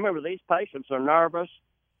got to remember, these patients are nervous.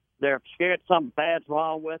 They're scared something bad's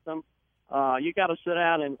wrong with them. You got to sit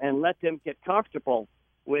down and let them get comfortable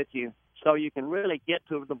with you so you can really get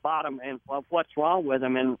to the bottom of what's wrong with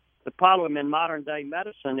them. And the problem in modern-day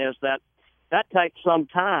medicine is that takes some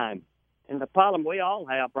time. And the problem we all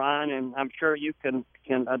have, Brian, and I'm sure you can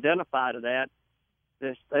identify to that,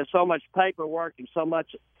 there's so much paperwork and so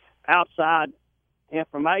much outside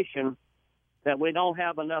information that we don't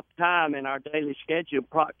have enough time in our daily schedule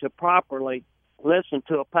to properly listen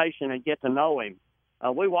to a patient and get to know him.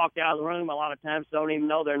 We walk out of the room a lot of times, don't even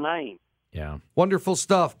know their name. Yeah. Wonderful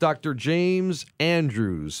stuff. Dr. James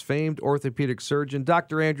Andrews, famed orthopedic surgeon.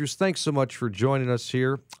 Dr. Andrews, thanks so much for joining us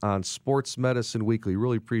here on Sports Medicine Weekly.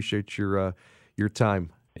 Really appreciate your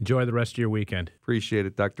time. Enjoy the rest of your weekend. Appreciate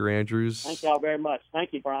it, Dr. Andrews. Thank y'all very much.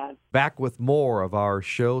 Thank you, Brian. Back with more of our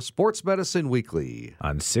show, Sports Medicine Weekly.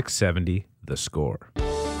 On 670, The Score.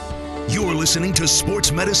 You're listening to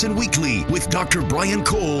Sports Medicine Weekly with Dr. Brian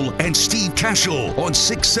Cole and Steve Cashel on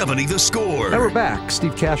 670 The Score. And we're back.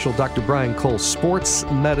 Steve Cashel, Dr. Brian Cole, Sports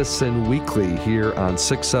Medicine Weekly here on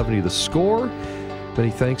 670 The Score. Many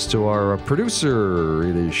thanks to our producer.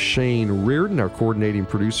 It is Shane Reardon. Our coordinating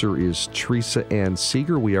producer is Teresa Ann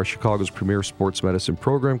Seeger. We are Chicago's premier sports medicine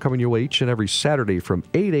program, coming your way each and every Saturday from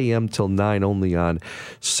 8 a.m. till 9 only on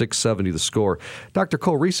 670 The Score. Dr.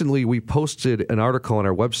 Cole, recently we posted an article on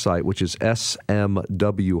our website, which is smwhome.com,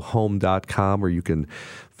 or you can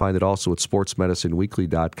find it also at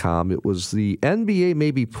sportsmedicineweekly.com. It was the NBA may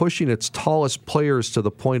be pushing its tallest players to the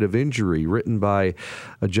point of injury, written by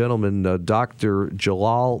a gentleman, Dr.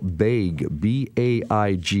 Jalal Baig,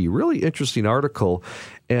 B-A-I-G. Really interesting article.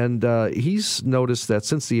 And he's noticed that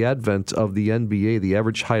since the advent of the NBA, the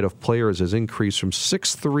average height of players has increased from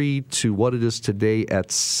 6'3" to what it is today at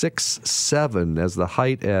 6'7". As the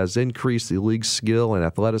height has increased, the league's skill and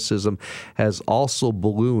athleticism has also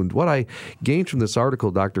ballooned. What I gained from this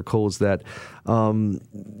article, Dr. Cole, is that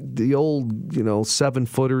the old,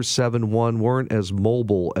 7-footers, 7'1", weren't as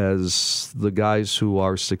mobile as the guys who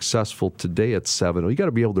are successful today at 7. You got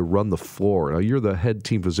to be able to run the floor. Now, you're the head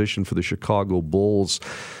team physician for the Chicago Bulls.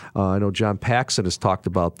 I know John Paxson has talked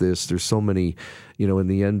about this. There's so many, in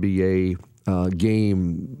the NBA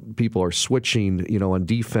game, people are switching, on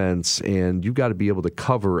defense, and you've got to be able to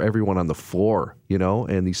cover everyone on the floor,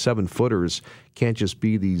 and these 7-footers can't just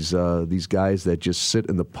be these guys that just sit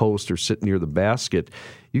in the post or sit near the basket.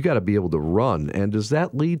 You got to be able to run. And does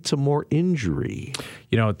that lead to more injury?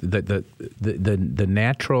 The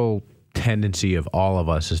natural tendency of all of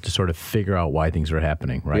us is to sort of figure out why things are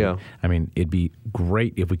happening, right? Yeah. I mean, it'd be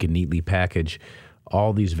great if we could neatly package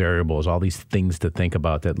all these variables, all these things to think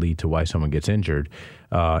about that lead to why someone gets injured.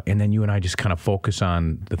 And then you and I just kind of focus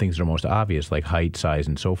on the things that are most obvious, like height, size,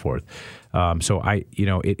 and so forth. So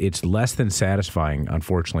it's less than satisfying,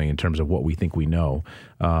 unfortunately, in terms of what we think we know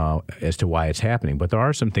as to why it's happening. But there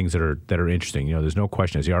are some things that are interesting. There's no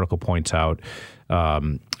question, as the article points out,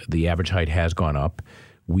 the average height has gone up.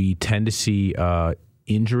 We tend to see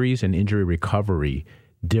injuries and injury recovery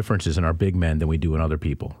differences in our big men than we do in other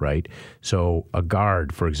people, right? So a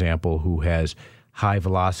guard, for example, who has high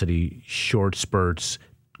velocity, short spurts,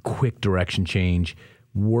 quick direction change,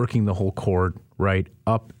 working the whole court, right?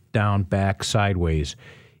 Up, down, back, sideways,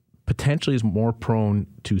 potentially is more prone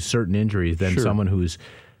to certain injuries than someone who's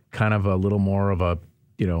kind of a little more of a,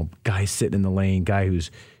 guy sitting in the lane, guy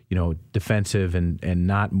who's, defensive and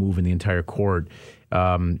not moving the entire court,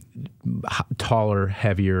 taller,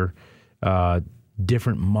 heavier,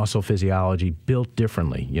 different muscle physiology, built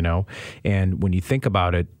differently, And when you think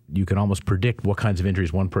about it, you can almost predict what kinds of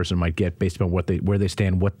injuries one person might get based upon where they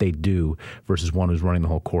stand, what they do, versus one who's running the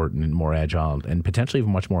whole court and more agile and potentially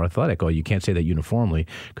even much more athletic. You can't say that uniformly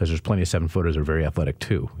because there's plenty of 7-footers who are very athletic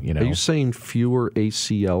too. Are you saying fewer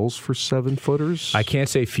ACLs for 7-footers? I can't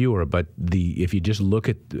say fewer, but if you just look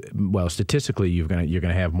at statistically, you're going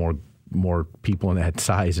to have more people in that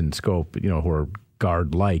size and scope, who are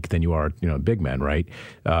guard-like than you are, big men, right?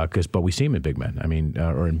 But we see him in big men. I mean,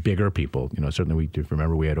 or in bigger people. Certainly we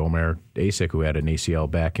remember we had Omer Asik, who had an ACL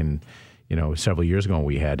back in, several years ago when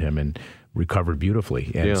we had him and recovered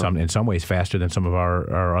beautifully. And in some ways faster than some of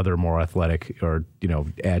our other more athletic or,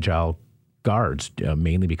 agile guards,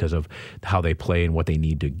 mainly because of how they play and what they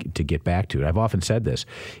need to get back to. I've often said this.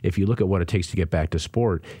 If you look at what it takes to get back to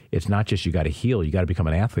sport, it's not just you got to heal, you got to become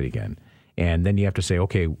an athlete again. And then you have to say,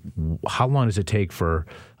 okay, how long does it take for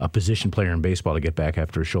a position player in baseball to get back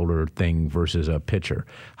after a shoulder thing versus a pitcher?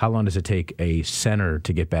 How long does it take a center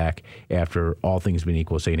to get back after all things being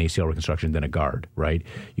equal, say an ACL reconstruction, than a guard, right?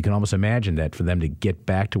 You can almost imagine that for them to get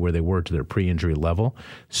back to where they were to their pre-injury level,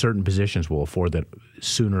 certain positions will afford that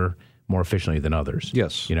sooner, more efficiently than others.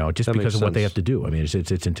 Yes. Just because of what they have to do. I mean,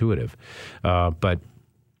 it's intuitive. But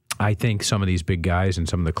I think some of these big guys and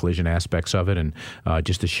some of the collision aspects of it and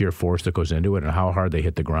just the sheer force that goes into it and how hard they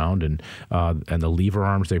hit the ground and the lever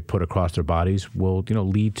arms they put across their bodies will,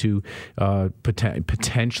 lead to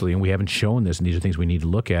potentially, and we haven't shown this, and these are things we need to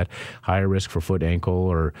look at, higher risk for foot, ankle,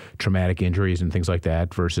 or traumatic injuries and things like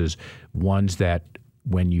that versus ones that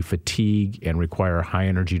when you fatigue and require high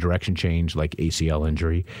energy direction change like ACL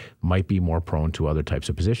injury might be more prone to other types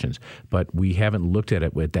of positions. But we haven't looked at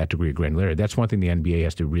it with that degree of granularity. That's one thing the NBA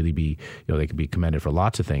has to really be, they can be commended for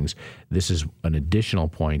lots of things. This is an additional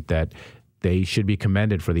point that they should be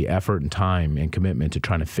commended for the effort and time and commitment to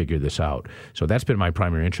trying to figure this out. So that's been my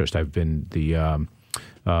primary interest. I've been the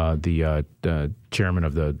chairman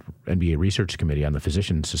of the NBA Research Committee on the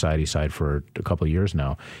Physician Society side for a couple of years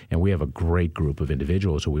now, and we have a great group of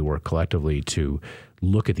individuals who we work collectively to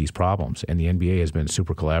look at these problems, and the NBA has been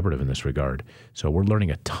super collaborative in this regard. So we're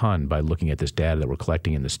learning a ton by looking at this data that we're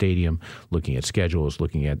collecting in the stadium, looking at schedules,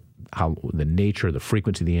 looking at how the nature, the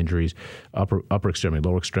frequency of the injuries, upper extremity,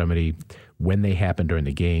 lower extremity, when they happen during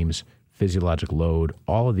the games, physiologic load,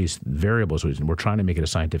 all of these variables. We're trying to make it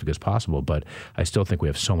as scientific as possible, but I still think we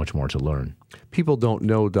have so much more to learn. People don't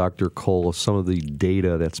know, Dr. Cole, of some of the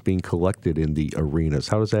data that's being collected in the arenas.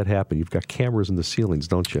 How does that happen? You've got cameras in the ceilings,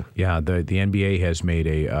 don't you? Yeah, the NBA has made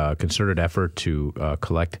a concerted effort to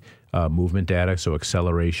collect movement data, so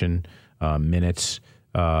acceleration, minutes,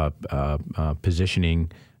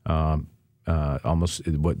 positioning, almost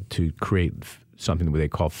to create something that they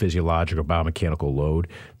call physiologic or biomechanical load.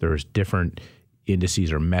 There's different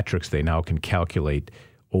indices or metrics they now can calculate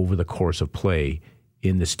over the course of play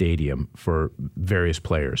in the stadium for various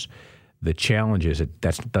players. The challenge is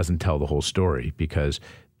that doesn't tell the whole story because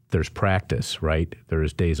there's practice, right?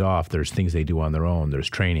 There's days off. There's things they do on their own. There's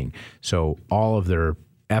training. So all of their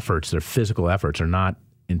efforts, their physical efforts, are not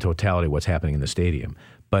in totality what's happening in the stadium.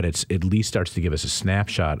 But it's at least starts to give us a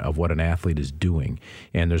snapshot of what an athlete is doing.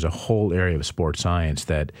 And there's a whole area of sports science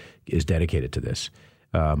that is dedicated to this.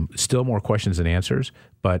 Still more questions than answers,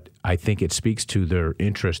 but I think it speaks to their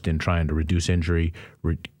interest in trying to reduce injury,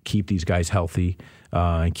 keep these guys healthy,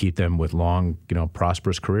 and keep them with long,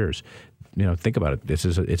 prosperous careers. Think about it.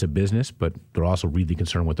 It's a business, but they're also really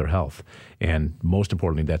concerned with their health. And most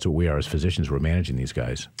importantly, that's what we are as physicians. We're managing these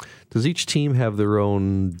guys. Does each team have their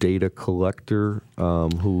own data collector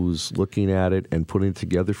who's looking at it and putting it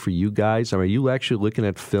together for you guys? I mean, are you actually looking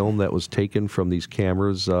at film that was taken from these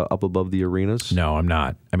cameras up above the arenas? No, I'm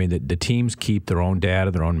not. I mean, the teams keep their own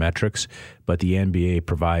data, their own metrics, but the NBA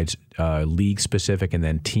provides league-specific and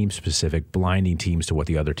then team-specific blinding teams to what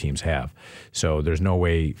the other teams have. So there's no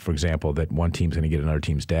way, for example, that one team's going to get another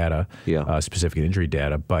team's data, specific injury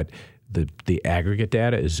data, but the aggregate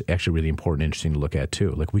data is actually really important and interesting to look at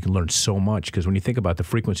too. Like we can learn so much because when you think about the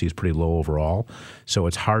frequency is pretty low overall, so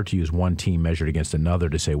it's hard to use one team measured against another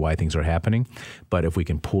to say why things are happening. But if we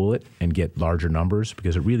can pool it and get larger numbers,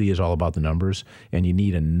 because it really is all about the numbers, and you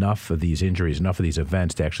need enough of these injuries, enough of these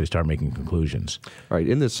events to actually start making conclusions. All right.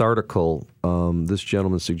 In this article, this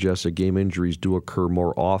gentleman suggests that game injuries do occur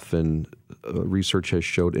more often. Research has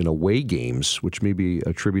showed in away games, which may be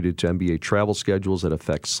attributed to NBA travel schedules that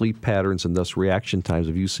affect sleep patterns and thus reaction times.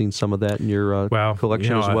 Have you seen some of that in your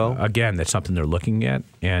collection as well? Again, that's something they're looking at.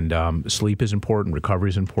 And sleep is important. Recovery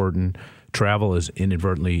is important. Travel is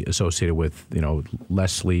inadvertently associated with,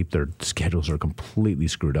 less sleep. Their schedules are completely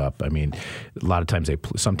screwed up. I mean, a lot of times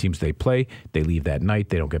some teams they play, they leave that night,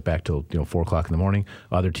 they don't get back till 4 o'clock in the morning.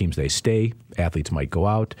 Other teams they stay. Athletes might go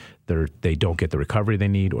out. they don't get the recovery they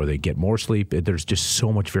need, or they get more sleep. There's just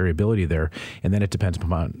so much variability there, and then it depends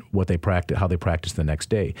upon what they practice, how they practice the next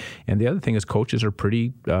day. And the other thing is coaches are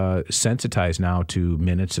pretty sensitized now to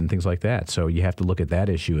minutes and things like that. So you have to look at that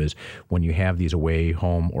issue as when you have these away,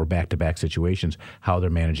 home, or back-to-back situations, how they're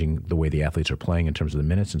managing the way the athletes are playing in terms of the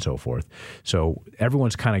minutes and so forth. So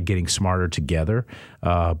everyone's kind of getting smarter together,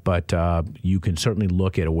 but you can certainly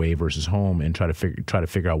look at away versus home and try to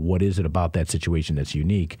figure out what is it about that situation that's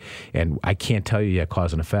unique. And I can't tell you yet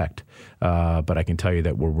cause and effect, but I can tell you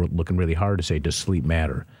that we're looking really hard to say, does sleep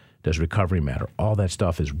matter? Does recovery matter? All that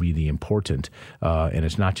stuff is really important, and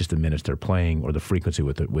it's not just the minutes they're playing or the frequency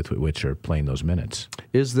with which they're playing those minutes.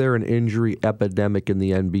 Is there an injury epidemic in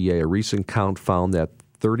the NBA? A recent count found that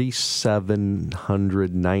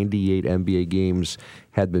 3,798 NBA games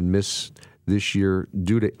had been missed this year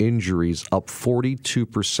due to injuries, up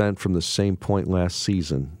 42% from the same point last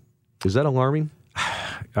season. Is that alarming?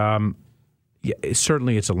 Yeah,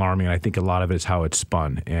 certainly it's alarming, and I think a lot of it is how it's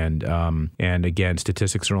spun. And again,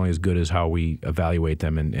 statistics are only as good as how we evaluate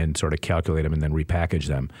them and sort of calculate them and then repackage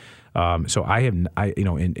them. So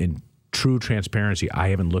in true transparency, I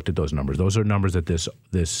haven't looked at those numbers. Those are numbers that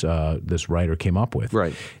this writer came up with,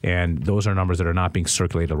 right? And those are numbers that are not being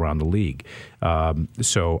circulated around the league.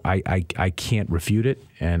 So I can't refute it,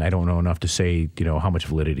 and I don't know enough to say how much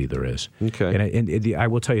validity there is. Okay. And I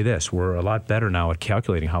will tell you this: we're a lot better now at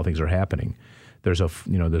calculating how things are happening. There's a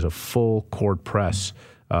full court press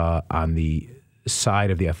on the side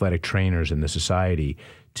of the athletic trainers in the society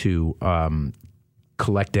to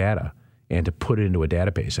collect data and to put it into a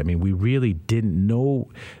database. I mean, we really didn't know.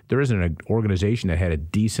 There isn't an organization that had a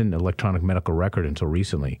decent electronic medical record until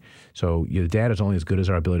recently. So the data is only as good as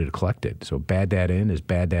our ability to collect it. So bad data in is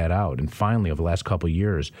bad data out. And finally, over the last couple of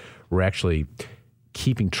years, we're actually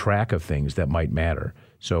keeping track of things that might matter.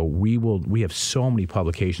 So we have so many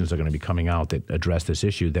publications that are going to be coming out that address this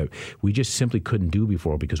issue that we just simply couldn't do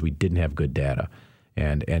before because we didn't have good data.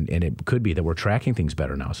 And it could be that we're tracking things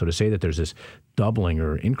better now. So to say that there's this doubling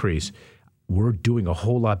or increase, we're doing a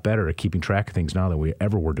whole lot better at keeping track of things now than we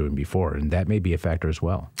ever were doing before, and that may be a factor as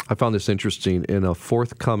well. I found this interesting. In a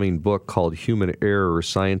forthcoming book called Human Error,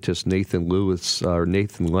 scientist Nathan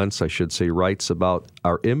Lentz, I should say, writes about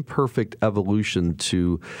our imperfect evolution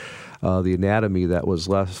to the anatomy that was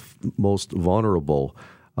left most vulnerable.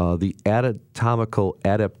 The anatomical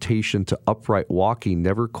adaptation to upright walking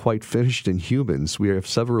never quite finished in humans. We have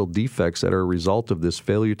several defects that are a result of this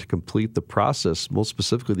failure to complete the process, most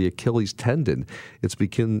specifically the Achilles tendon. It's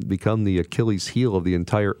become the Achilles heel of the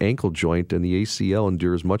entire ankle joint, and the ACL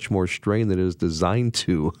endures much more strain than it is designed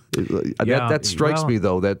to. That strikes me,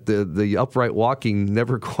 though, that the upright walking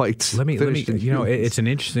never quite finished in humans. It's an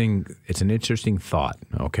interesting thought,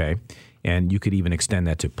 okay? And you could even extend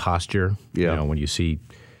that to posture. Yeah. When you see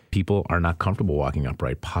people are not comfortable walking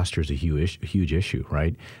upright, posture is a huge issue,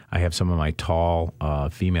 right? I have some of my tall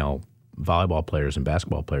female volleyball players and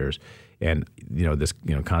basketball players, and this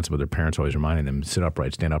concept of their parents always reminding them, sit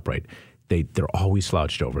upright, stand upright. They're always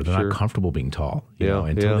slouched over. They're not comfortable being tall.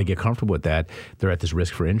 Until they get comfortable with that, they're at this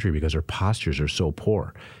risk for injury because their postures are so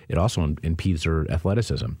poor. It also impedes their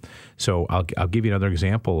athleticism. So I'll give you another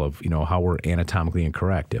example of how we're anatomically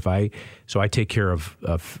incorrect. I take care of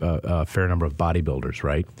a fair number of bodybuilders,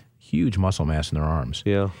 right? Huge muscle mass in their arms.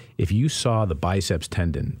 Yeah. If you saw the biceps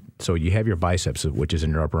tendon, so you have your biceps, which is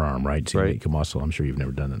in your upper arm, right? So you make a muscle. I'm sure you've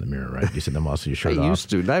never done that in the mirror, right? You sit in the muscle, you shirt off. I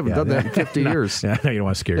used to. I haven't done that in 50 years. No, you don't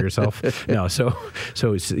want to scare yourself. No, so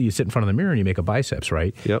you sit in front of the mirror and you make a biceps,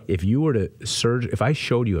 right? Yep. If you were to if I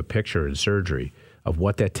showed you a picture in surgery of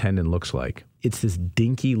what that tendon looks like, it's this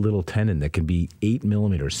dinky little tendon that can be 8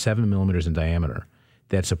 millimeters, 7 millimeters in diameter,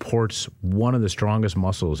 that supports one of the strongest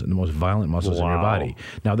muscles and the most violent muscles in your body.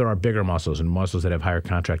 Now, there are bigger muscles and muscles that have higher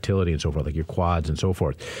contractility and so forth, like your quads and so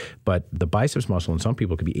forth. But the biceps muscle in some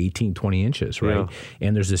people could be 18, 20 inches, right? Yeah.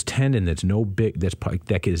 And there's this tendon that's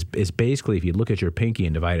that is basically, if you look at your pinky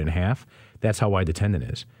and divide it in half, that's how wide the tendon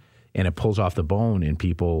is. And it pulls off the bone in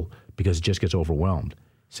people because it just gets overwhelmed.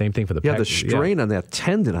 Same thing for the pec. The strain on that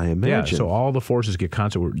tendon, I imagine. Yeah, so all the forces get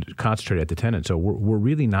concentrated at the tendon. So we're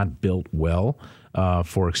really not built well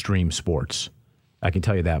for extreme sports. I can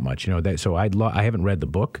tell you that much. So I haven't read the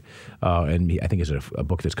book, and I think it's a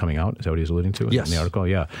book that's coming out. Is that what he's alluding to in the article?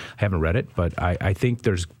 Yeah, I haven't read it, but I think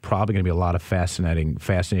there's probably going to be a lot of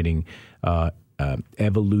fascinating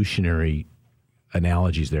evolutionary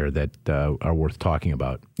analogies there that are worth talking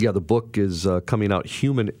about. Yeah, the book is coming out,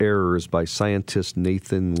 Human Errors by scientist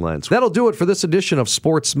Nathan Lentz. That'll do it for this edition of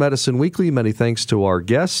Sports Medicine Weekly. Many thanks to our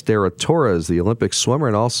guest, Dara Torres, the Olympic swimmer,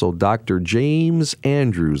 and also Dr. James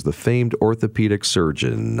Andrews, the famed orthopedic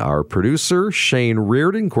surgeon. Our producer, Shane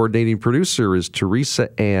Reardon. Coordinating producer is Teresa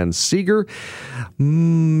Ann Seeger.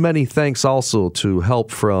 Many thanks also to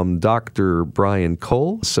help from Dr. Brian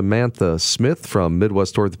Cole, Samantha Smith from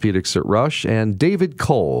Midwest Orthopedics at Rush, and David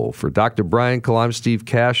Cole. For Dr. Brian Cole, I'm Steve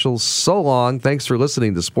Cashel. So long. Thanks for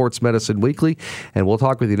listening to Sports Medicine Weekly, and we'll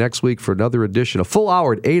talk with you next week for another edition, a full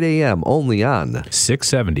hour at 8 a.m. only on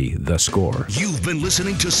 670 The Score. You've been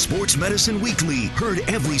listening to Sports Medicine Weekly, heard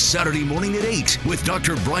every Saturday morning at 8 with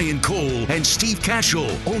Dr. Brian Cole and Steve Cashel,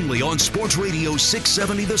 only on Sports Radio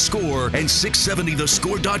 670 The Score and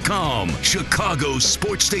 670thescore.com, Chicago's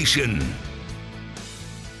sports station.